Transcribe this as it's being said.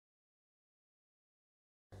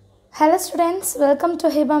Hello students, welcome to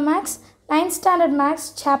Hiba Max 9th standard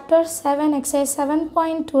Max chapter 7 exercise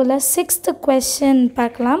 7.2 la 6th question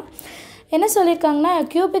பார்க்கலாம். என்ன சொல்லிருக்காங்கன்னா a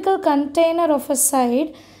cubical container of a side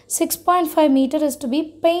 6.5 meter is to be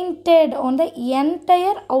painted on the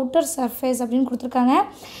entire outer surface அப்படினு கொடுத்திருக்காங்க.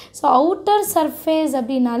 So outer surface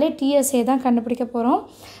அப்படினாலே TSA தான் கண்டுபிடிக்க போறோம்.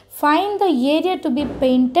 Find the area to be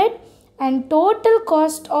painted and total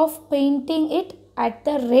cost of painting it at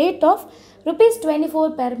the rate of rupees 24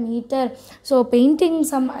 per meter. So painting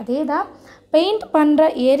sum அதே தான். Paint பண்ணுற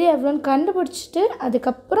area எவ்வளோன்னு கண்டுபிடிச்சிட்டு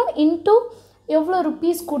அதுக்கப்புறம் இன்ட்டு எவ்வளோ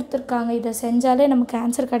ருப்பீஸ் கொடுத்துருக்காங்க இதை செஞ்சாலே நமக்கு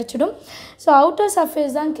ஆன்சர் கிடச்சிடும். ஸோ அவுட்டர்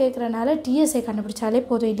சர்ஃபேஸ் தான் கேட்குறனால டிஎஸ்ஏ கண்டுபிடிச்சாலே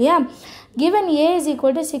போதும் இல்லையா. Given A is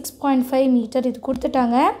equal to 6.5 metre இது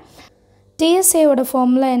கொடுத்துட்டாங்க. டிஎஸ்ஏவோட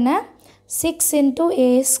ஃபார்முலா என்ன? 6 இன்ட்டு ஏ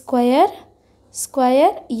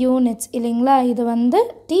ஸ்கொயர் யூனிட்ஸ் இல்லைங்களா. இது வந்து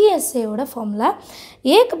டிஎஸ்ஏவோட ஃபார்முலா.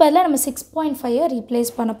 ஏக்கு பதிலாக நம்ம 6.5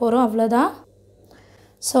 ரீப்ளேஸ் பண்ண போகிறோம், அவ்வளோதான்.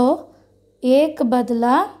 ஸோ ஏக்கு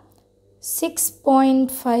பதிலாக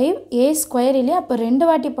 6.5 ஏ ஸ்கொயர் இல்லையா, அப்போ ரெண்டு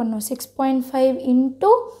வாட்டி பண்ணணும். 6.5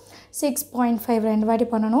 இன்ட்டு 6.5 ரெண்டு வாட்டி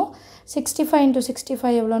பண்ணணும். 65 இன்ட்டு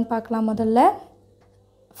 65 எவ்வளோன்னு பார்க்கலாம். முதல்ல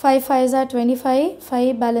 5 5s are 25,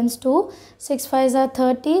 5 balance 2, 6 5s are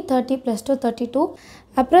 30, 30 plus 2 32,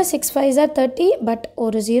 அப்புறம் 6 5s are 30, பட்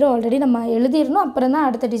ஒரு 0 ஆல்ரெடி நம்ம எழுதிடணும், அப்புறம் தான்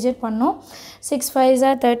அடுத்த டிஜிட் பண்ணோம். 6 5s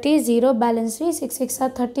are 30, 0 balance 3, 6 6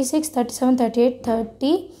 are 36, 37 38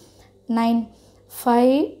 39,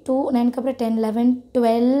 5 2 9 அப்புறம் 10 11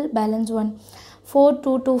 12 balance 1, 4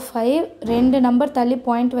 2 2 5 ரெண்டு நம்பர் தள்ளி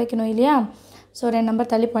பாயிண்ட் வைக்கணும் இல்லையா. ஸோ ரெண்டு நம்பர்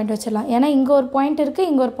தள்ளி பாயிண்ட் வச்சிடலாம். ஏன்னா இங்கே ஒரு பாயிண்ட் இருக்குது,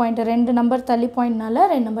 இங்கே ஒரு பாயிண்ட், ரெண்டு நம்பர் தள்ளி பாயிண்ட்னால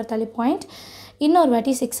ரெண்டு நம்பர் தள்ளி பாயிண்ட். இன்னொரு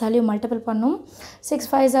வாட்டி 6 ஆலையும் மல்டிபிள் பண்ணும். 6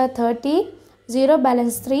 5s are 30, 0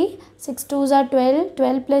 balance 3, 6 2s are 12,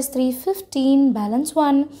 12 plus 3 15 balance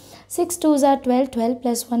 1, 6 2s are 12, 12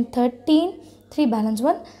 plus 1 13, 3 balance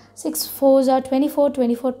 1, 6 4s are 24,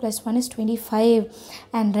 24 plus 1 is 25.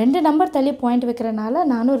 And ரெண்டு நம்பர் தள்ளி பாயிண்ட் வைக்கிறனால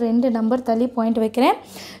நானும் ரெண்டு நம்பர் தள்ளி பாயிண்ட் வைக்கிறேன்.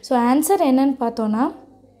 ஸோ ஆன்சர் என்னன்னு பார்த்தோன்னா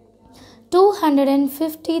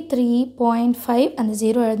 253.5. அந்த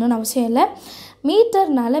 0 எழுதணும்னு அவசியம் இல்லை.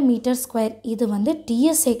 மீட்டர்னால மீட்டர் ஸ்கொயர். இது வந்து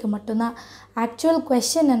டிஎஸ்ஏக்கு மட்டும்தான். ஆக்சுவல்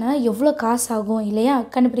கொஸ்டின் என்னென்னா எவ்வளோ காசு ஆகும் இல்லையா,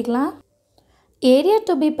 கண்டுபிடிக்கலாம். ஏரியா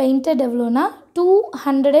டு பி பெயிண்டட் எவ்வளோனா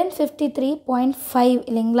 253.5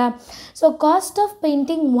 இல்லைங்களா. So cost of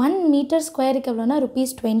painting 1 metre ஸ்கொயருக்கு எவ்வளோனா rupees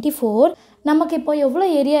 24. நமக்கு இப்போ எவ்வளோ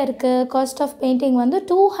ஏரியா இருக்குது? காஸ்ட் ஆஃப் பெயிண்டிங் வந்து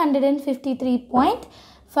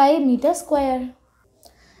 253.5 மீட்டர் ஸ்கொயர்.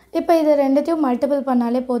 இப்போ இது ரெண்டுத்தையும் மல்டிபிள்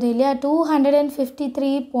பண்ணாலே போதும் இல்லையா.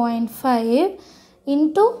 253.5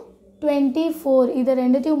 இன்ட்டு 24 இது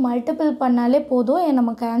ரெண்டுத்தையும் மல்டிபிள் பண்ணாலே போதும்,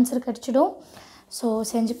 நமக்கு ஆன்சர் கிடச்சிடும். ஸோ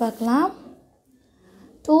செஞ்சு பார்க்கலாம்.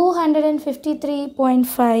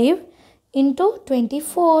 253.5 into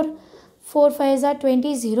 24, 4 5s are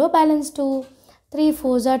 20, 0 balance 2, 3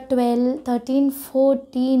 4s are 12, 13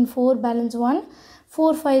 14, 4 balance 1,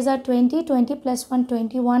 4 5s are 20, 20 plus 1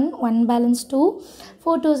 21, 1 balance 2,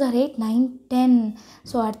 4 2s are 8 9 10.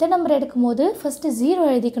 So அடுத்த நம்பர் எடுக்கும் போது ஃபஸ்ட்டு 0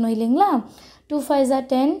 எழுதிக்கணும் இல்லைங்களா. 2 5s are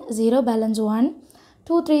 10, 0 balance 1,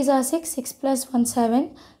 2 3s are 6, 6 plus 1 7,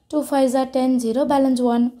 2 5s are 10, 0 balance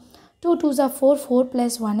 1, 2 2s are 4, 4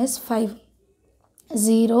 plus 1 is 5,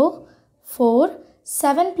 0 4,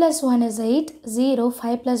 7 plus 1 is 8, 0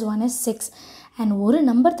 5 plus 1 is 6. And ஒரு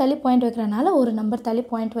number தள்ளி point வைக்கிறனால ஒரு number தள்ளி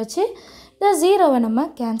point வச்சு இந்த 0வை நம்ம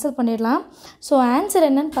கேன்சல் பண்ணிடலாம். ஸோ ஆன்சர்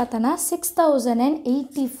என்னன்னு பார்த்தோன்னா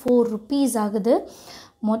 6084 ருப்பீஸ் ஆகுது.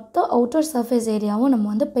 மொத்த அவுட்டர் சர்ஃபேஸ் ஏரியாவும் நம்ம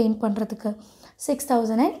வந்து பெயிண்ட் பண்ணுறதுக்கு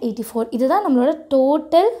 6084. இதுதான் நம்மளோட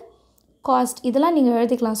டோட்டல் காஸ்ட். இதெல்லாம் நீங்கள்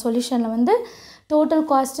எழுதிக்கலாம் சொல்யூஷனில் வந்து டோட்டல்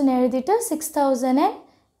காஸ்ட்டுன்னு எழுதிட்டு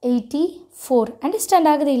 6084.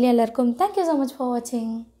 அண்டர்ஸ்டாண்ட் ஆகுது இல்லையா எல்லாருக்கும்? தேங்க்யூ ஸோ மச் ஃபார்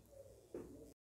வாட்சிங்.